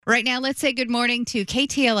Right now, let's say good morning to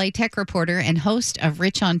KTLA tech reporter and host of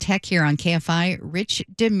Rich on Tech here on KFI, Rich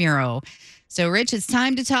DeMuro. So, Rich, it's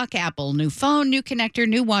time to talk Apple. New phone, new connector,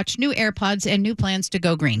 new watch, new AirPods, and new plans to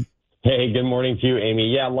go green. Hey, good morning to you,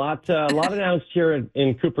 Amy. Yeah, a lot announced here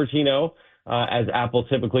in Cupertino, as Apple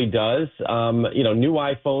typically does. New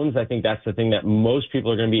iPhones. I think that's the thing that most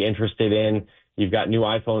people are going to be interested in. You've got new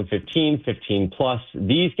iPhone 15, 15 Plus.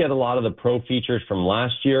 These get a lot of the Pro features from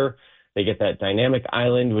last year. They get that dynamic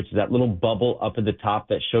island, which is that little bubble up at the top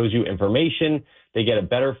that shows you information. They get a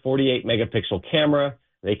better 48 megapixel camera.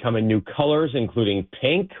 They come in new colors, including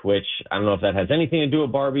pink, which I don't know if that has anything to do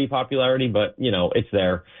with Barbie popularity, but, it's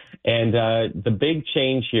there. And the big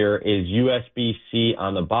change here is USB-C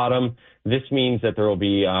on the bottom. This means that there will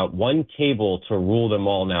be one cable to rule them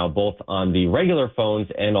all now, both on the regular phones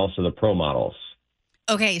and also the Pro models.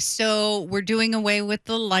 Okay, so we're doing away with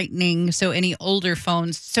the Lightning, so any older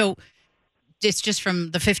phones. So it's just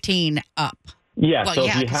from the 15 up. Yeah, Well, so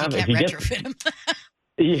yeah, if you because you have, can't if you get, retrofit them.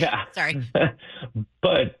 yeah. Sorry.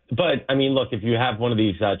 But I mean, look, if you have one of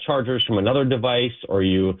these chargers from another device, or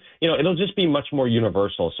it'll just be much more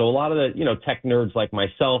universal. So a lot of the, tech nerds like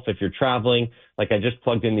myself, if you're traveling, like I just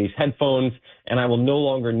plugged in these headphones, and I will no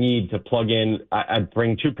longer need to plug in. I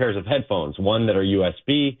bring two pairs of headphones, one that are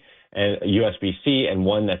USB and USB-C, and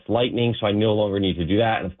one that's Lightning. So I no longer need to do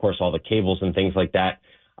that, and of course all the cables and things like that.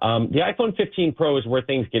 The iPhone 15 Pro is where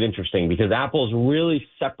things get interesting because Apple is really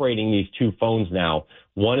separating these two phones now.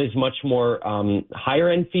 One is much more higher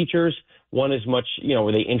end features. One is much,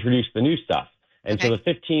 where they introduce the new stuff. And Okay. so the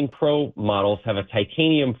 15 Pro models have a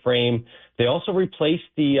titanium frame. They also replaced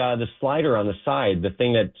the slider on the side, the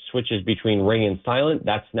thing that switches between ring and silent.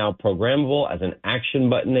 That's now programmable as an action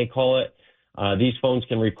button, they call it. These phones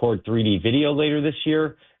can record 3D video later this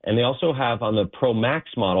year. And they also have on the Pro Max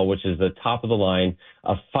model, which is the top of the line,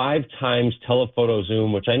 a 5 times telephoto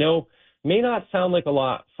zoom, which I know may not sound like a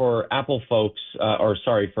lot for Apple folks,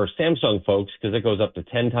 for Samsung folks, because it goes up to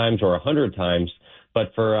 10 times or 100 times.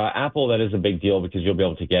 But for Apple, that is a big deal because you'll be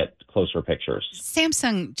able to get closer pictures.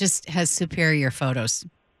 Samsung just has superior photos.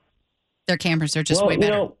 Their cameras are just way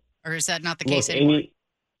better. Or is that not the case anymore? Amy,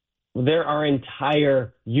 there are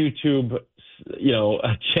entire YouTube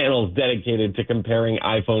channels dedicated to comparing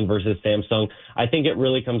iPhone versus Samsung. I think it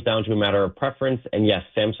really comes down to a matter of preference. And yes,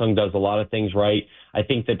 Samsung does a lot of things right. I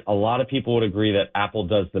think that a lot of people would agree that Apple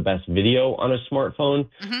does the best video on a smartphone.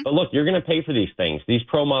 Mm-hmm. But look, you're going to pay for these things. These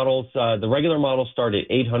Pro models, the regular models start at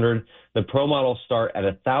 $800. The Pro models start at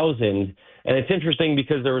 $1,000. And it's interesting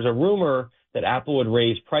because there was a rumor that Apple would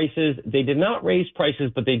raise prices. They did not raise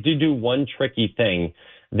prices, but they did do one tricky thing.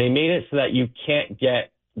 They made it so that you can't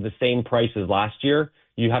get the same price as last year.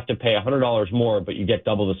 You have to pay $100 more, but you get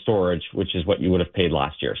double the storage, which is what you would have paid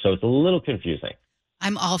last year. So it's a little confusing.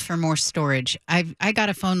 I'm all for more storage. I got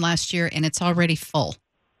a phone last year, and it's already full.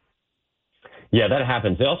 Yeah, that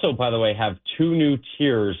happens. They also, by the way, have 2 new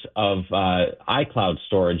tiers of iCloud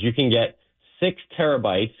storage. You can get 6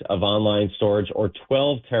 terabytes of online storage or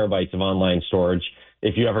 12 terabytes of online storage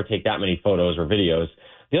if you ever take that many photos or videos.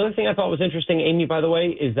 The other thing I thought was interesting, Amy, by the way,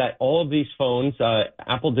 is that all of these phones,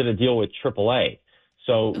 Apple did a deal with AAA.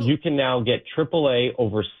 So you can now get AAA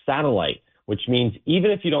over satellite, which means even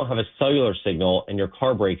if you don't have a cellular signal and your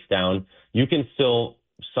car breaks down, you can still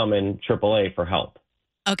summon AAA for help.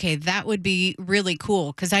 Okay, that would be really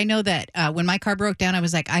cool because I know that when my car broke down, I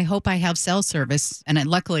was like, I hope I have cell service, and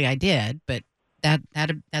luckily I did. But that's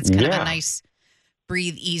kind of a nice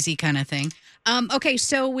breathe easy kind of thing. Okay,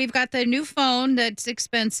 so we've got the new phone that's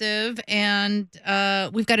expensive, and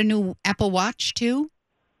we've got a new Apple Watch too.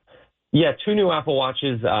 Yeah, 2 new Apple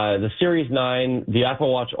Watches, the Series 9, the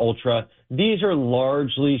Apple Watch Ultra. These are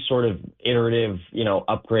largely sort of iterative,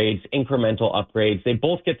 upgrades, incremental upgrades. They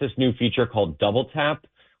both get this new feature called Double Tap,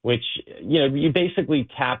 which, you basically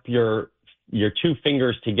tap your 2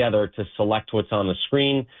 fingers together to select what's on the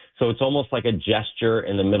screen. So it's almost like a gesture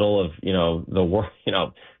in the middle of, the work,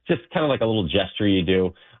 just kind of like a little gesture you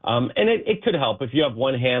do. And it could help if you have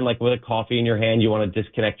one hand, like with a coffee in your hand, you want to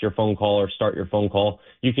disconnect your phone call or start your phone call.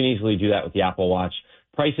 You can easily do that with the Apple Watch.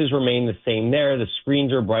 Prices remain the same there. The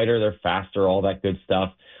screens are brighter. They're faster, all that good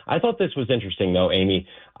stuff. I thought this was interesting, though, Amy.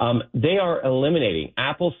 They are eliminating.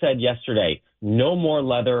 Apple said yesterday, no more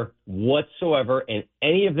leather whatsoever in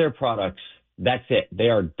any of their products. That's it. They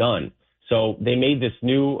are done. So they made this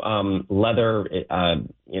new leather,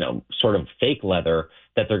 sort of fake leather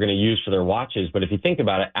that they're going to use for their watches. But if you think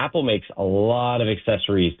about it, Apple makes a lot of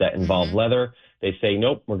accessories that involve leather. They say,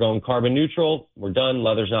 nope, we're going carbon neutral. We're done.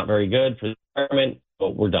 Leather's not very good for the environment,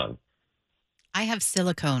 but we're done. I have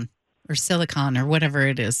silicone or whatever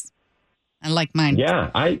it is. I like mine. Yeah,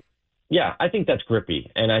 Yeah, I think that's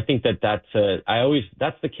grippy, and I think that's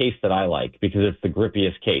the case that I like because it's the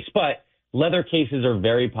grippiest case. But leather cases are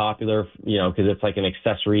very popular, because it's like an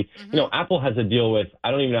accessory. Mm-hmm. Apple has a deal with,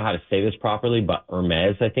 I don't even know how to say this properly, but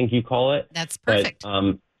Hermes, I think you call it. That's perfect.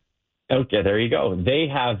 But okay, there you go. They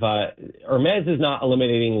have Hermes is not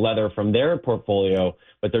eliminating leather from their portfolio,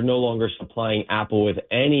 but they're no longer supplying Apple with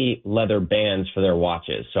any leather bands for their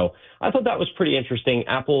watches. So I thought that was pretty interesting.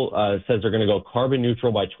 Apple says they're going to go carbon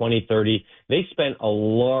neutral by 2030. They spent a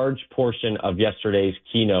large portion of yesterday's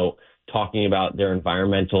keynote talking about their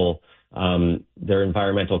environmental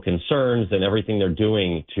concerns and everything they're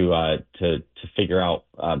doing to figure out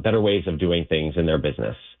better ways of doing things in their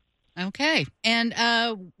business. Okay. And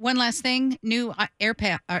one last thing, new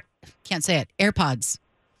AirPods.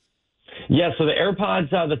 Yeah, so the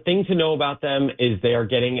AirPods, the thing to know about them is they are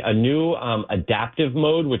getting a new adaptive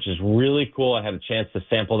mode, which is really cool. I had a chance to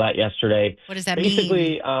sample that yesterday. What does that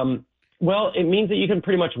mean? Well, it means that you can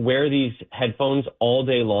pretty much wear these headphones all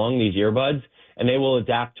day long, these earbuds, and they will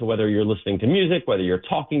adapt to whether you're listening to music, whether you're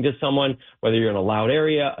talking to someone, whether you're in a loud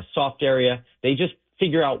area, a soft area. They just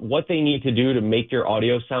figure out what they need to do to make your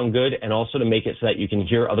audio sound good and also to make it so that you can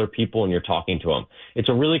hear other people when you're talking to them. It's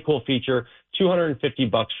a really cool feature,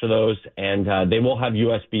 $250 for those, and they will have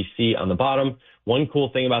USB-C on the bottom. One cool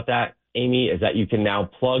thing about that, Amy, is that you can now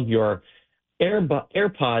plug your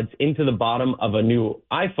AirPods into the bottom of a new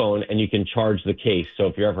iPhone and you can charge the case. So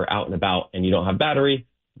if you're ever out and about and you don't have battery,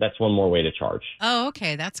 that's one more way to charge. Oh,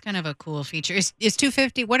 okay. That's kind of a cool feature. Is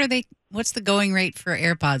 $250? What's the going rate for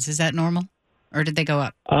AirPods? Is that normal? Or did they go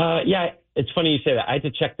up? Yeah, it's funny you say that. I had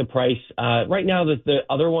to check the price. Right now, the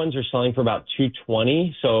other ones are selling for about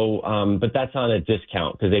 $220. So, but that's on a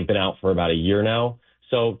discount because they've been out for about a year now.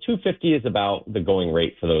 So $250 is about the going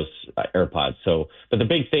rate for those AirPods. So, but the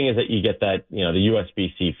big thing is that you get that, the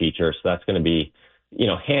USB-C feature. So that's going to be,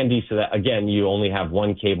 handy. So that again, you only have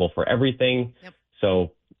one cable for everything. Yep.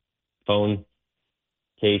 So, phone,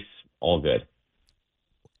 case, all good.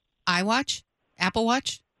 iWatch, Apple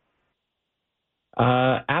Watch.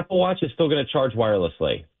 Apple Watch is still going to charge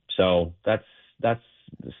wirelessly, so that's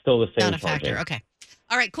still the same. Not a charging. factor. Okay.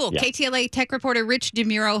 All right, cool. Yeah. KTLA tech reporter Rich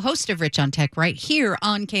DeMuro, host of Rich on Tech, right here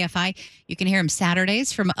on KFI. You can hear him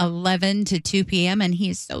Saturdays from 11 to 2 p.m., and he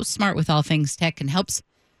is so smart with all things tech and helps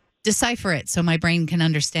decipher it so my brain can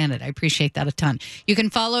understand it. I appreciate that a ton. You can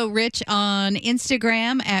follow Rich on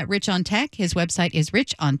Instagram at Rich on Tech. His website is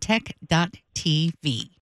richontech.tv.